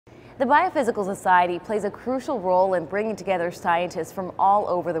The Biophysical Society plays a crucial role in bringing together scientists from all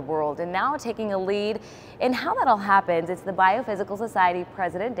over the world, and now taking a lead in how that all happens. It's the Biophysical Society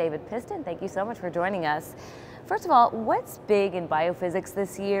President, David Piston. Thank you so much for joining us. First of all, what's big in biophysics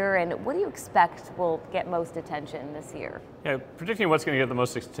this year, and what do you expect will get most attention this year? Yeah, predicting what's going to get the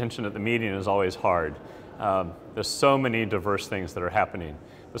most attention at the meeting is always hard. There's so many diverse things that are happening.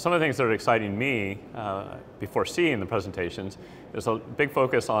 But some of the things that are exciting me before seeing the presentations is a big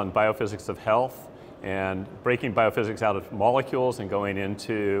focus on biophysics of health and breaking biophysics out of molecules and going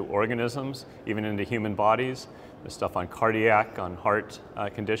into organisms, even into human bodies. There's stuff on cardiac, on heart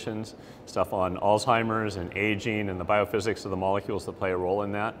conditions, stuff on Alzheimer's and aging and the biophysics of the molecules that play a role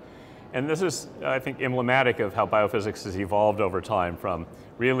in that. And this is, I think, emblematic of how biophysics has evolved over time from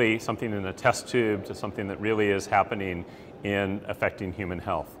really something in a test tube to something that really is happening in affecting human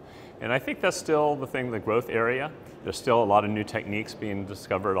health. And I think that's still the thing, the growth area. There's still a lot of new techniques being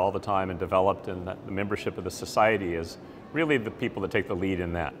discovered all the time and developed, and that the membership of the society is really the people that take the lead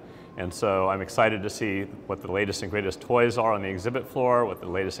in that. And so I'm excited to see what the latest and greatest toys are on the exhibit floor, what the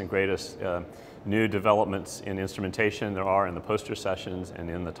latest and greatest new developments in instrumentation there are in the poster sessions and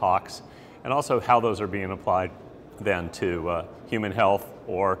in the talks, and also how those are being applied then to human health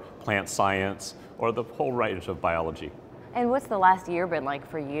or plant science or the whole range of biology. And what's the last year been like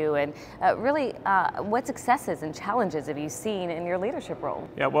for you? And really, what successes and challenges have you seen in your leadership role?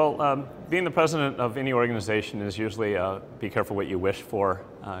 Yeah, well, being the president of any organization is usually a be careful what you wish for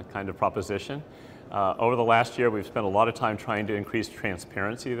kind of proposition. Over the last year, we've spent a lot of time trying to increase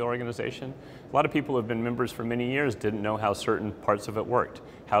transparency of the organization. A lot of people who have been members for many years didn't know how certain parts of it worked.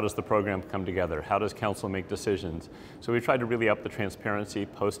 How does the program come together? How does council make decisions? So we tried to really up the transparency,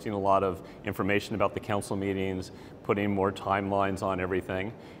 posting a lot of information about the council meetings, putting more timelines on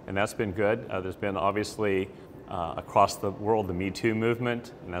everything, and that's been good. There's been obviously across the world the Me Too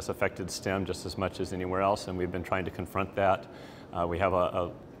movement, and that's affected STEM just as much as anywhere else, and we've been trying to confront that. We have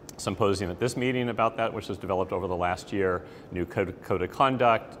a symposium at this meeting about that, which was developed over the last year, new code of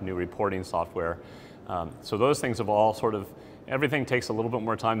conduct, new reporting software. So those things have all sort of, everything takes a little bit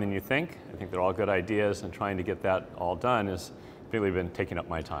more time than you think. I think they're all good ideas, and trying to get that all done has really been taking up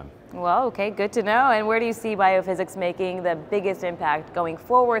my time. Well, okay, good to know. And where do you see biophysics making the biggest impact going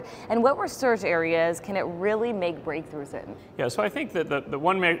forward? And what research areas can it really make breakthroughs in? Yeah, so I think that the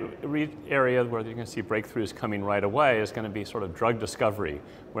one area where you're going to see breakthroughs coming right away is going to be sort of drug discovery,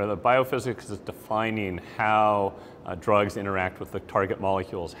 where the biophysics is defining how drugs interact with the target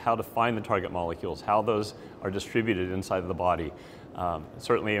molecules, how to find the target molecules, how those are distributed inside of the body.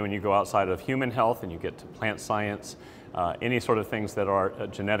 Certainly when you go outside of human health and you get to plant science, any sort of things that are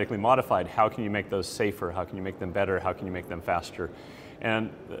genetically modified, how can you make those safer? How can you make them better? How can you make them faster? And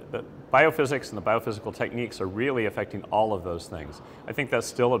the biophysics and the biophysical techniques are really affecting all of those things. I think that's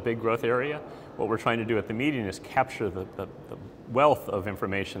still a big growth area. What we're trying to do at the meeting is capture the wealth of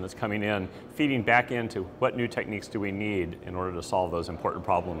information that's coming in, feeding back into what new techniques do we need in order to solve those important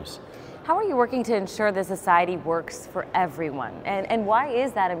problems. How are you working to ensure the society works for everyone? And why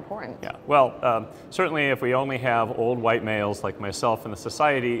is that important? Yeah, well, certainly if we only have old white males like myself in the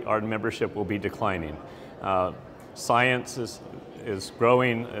society, our membership will be declining. Science is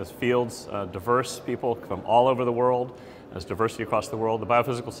growing as fields, diverse people from all over the world, as diversity across the world. The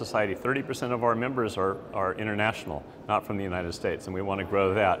Biophysical Society, 30% of our members are international, not from the United States, and we want to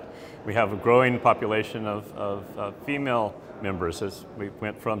grow that. We have a growing population of female members, as we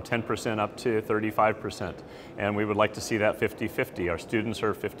went from 10% up to 35%, and we would like to see that 50-50. Our students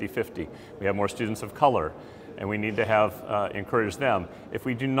are 50-50. We have more students of color, and we need to have encourage them. If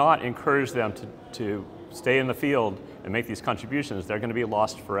we do not encourage them to stay in the field and make these contributions, they're going to be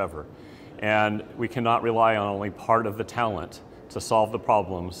lost forever. And we cannot rely on only part of the talent to solve the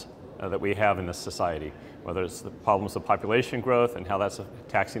problems that we have in this society, whether it's the problems of population growth and how that's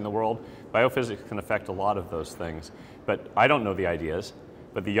taxing the world. Biophysics can affect a lot of those things. But I don't know the ideas,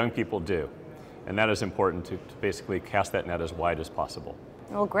 but the young people do. And that is important to basically cast that net as wide as possible.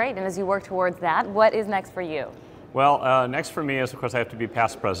 Well, great. And as you work towards that, what is next for you? Well, next for me is, of course, I have to be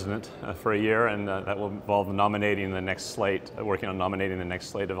past president for a year, and that will involve nominating the next slate, working on nominating the next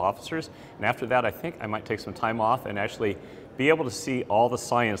slate of officers. And after that, I think I might take some time off and actually be able to see all the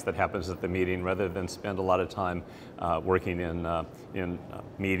science that happens at the meeting rather than spend a lot of time working in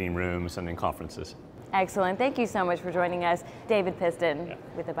meeting rooms and in conferences. Excellent. Thank you so much for joining us. David Piston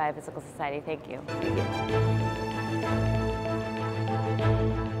with the Biophysical Society. Thank you.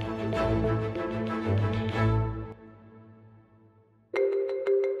 Thank you.